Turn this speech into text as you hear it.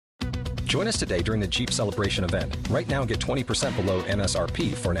Join us today during the Jeep Celebration event. Right now, get 20% below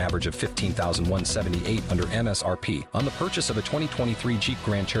MSRP for an average of $15,178 under MSRP on the purchase of a 2023 Jeep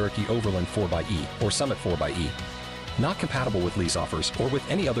Grand Cherokee Overland 4xE or Summit 4xE. Not compatible with lease offers or with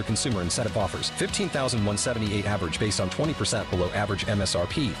any other consumer incentive offers. $15,178 average based on 20% below average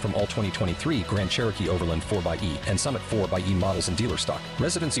MSRP from all 2023 Grand Cherokee Overland 4xE and Summit 4xE models in dealer stock.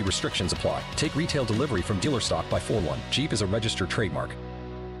 Residency restrictions apply. Take retail delivery from dealer stock by 4/1. Jeep is a registered trademark.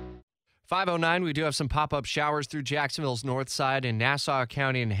 5:09, we do have some pop-up showers through Jacksonville's north side in Nassau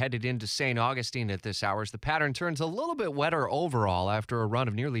County and headed into St. Augustine at this hour. The pattern turns a little bit wetter overall after a run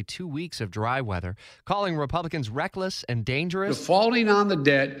of nearly 2 weeks of dry weather, calling Republicans reckless and dangerous. Defaulting on the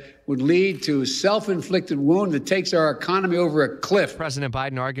debt would lead to a self-inflicted wound that takes our economy over a cliff. President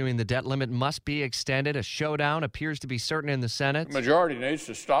Biden arguing the debt limit must be extended. A showdown appears to be certain in the Senate. The majority needs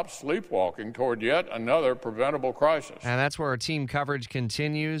to stop sleepwalking toward yet another preventable crisis. And that's where our team coverage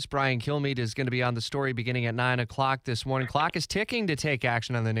continues. Brian Kilmeade is going to be on the story beginning at 9 o'clock this morning. Clock is ticking to take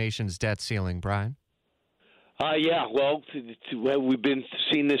action on the nation's debt ceiling, Brian. We've been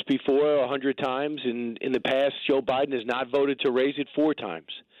seeing this before 100 times. In the past, Joe Biden has not voted to raise it 4 times.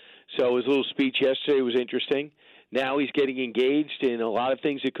 So his little speech yesterday was interesting. Now he's getting engaged in a lot of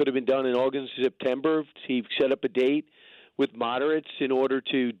things that could have been done in August and September. He set up a date with moderates in order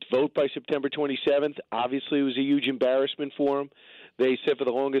to vote by September 27th. Obviously, it was a huge embarrassment for him. They said for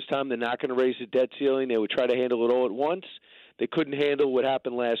the longest time they're not going to raise the debt ceiling. They would try to handle it all at once. They couldn't handle what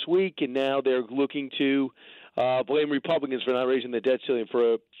happened last week, and now they're looking to blame Republicans for not raising the debt ceiling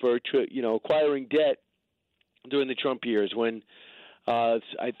for acquiring debt during the Trump years when I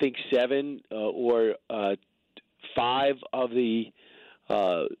think 7 or 5 of the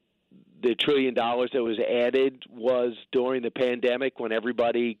 $1 trillion that was added was during the pandemic when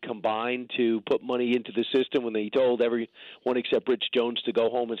everybody combined to put money into the system when they told everyone except Rich Jones to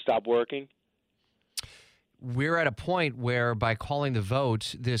go home and stop working. We're at a point where by calling the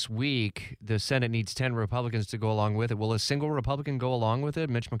vote this week, the Senate needs 10 Republicans to go along with it. Will a single Republican go along with it?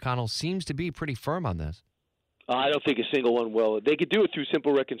 Mitch McConnell seems to be pretty firm on this. I don't think a single one will. They could do it through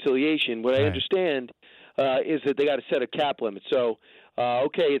simple reconciliation. What I understand is that they got to set a cap limit. So,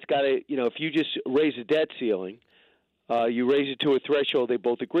 it's got to, if you just raise the debt ceiling, you raise it to a threshold they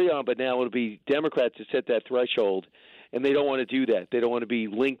both agree on, but now it'll be Democrats that set that threshold, and they don't want to do that. They don't want to be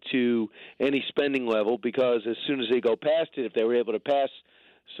linked to any spending level because as soon as they go past it, if they were able to pass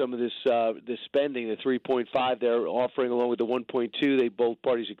some of this spending, the 3.5 they're offering along with the 1.2 they both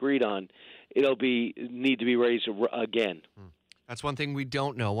parties agreed on, it'll need to be raised again. That's one thing we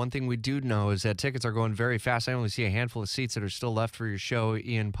don't know. One thing we do know is that tickets are going very fast. I only see a handful of seats that are still left for your show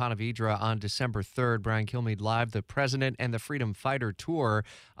in Ponte Vedra on December 3rd. Brian Kilmeade live, the President and the Freedom Fighter Tour.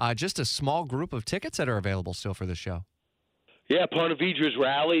 Just a small group of tickets that are available still for the show. Yeah, Ponte Vedra's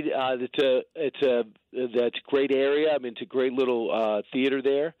rallied. That's a great area. I mean, it's a great little theater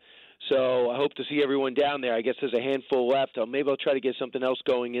there. So I hope to see everyone down there. I guess there's a handful left. Maybe I'll try to get something else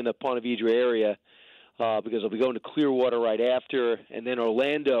going in the Ponte Vedra area because I'll be going to Clearwater right after, and then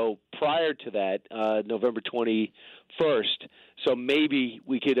Orlando prior to that, November 21st. So maybe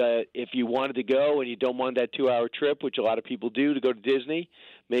we could, if you wanted to go and you don't want that 2-hour trip, which a lot of people do, to go to Disney,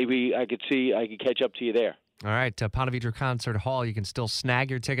 maybe I could catch up to you there. All right, Ponte Vedra Concert Hall. You can still snag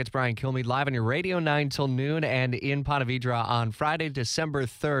your tickets. Brian Kilmeade live on your radio 9 till noon and in Ponte Vedra on Friday, December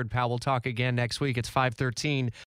 3rd. Pal, we'll talk again next week. It's 5:13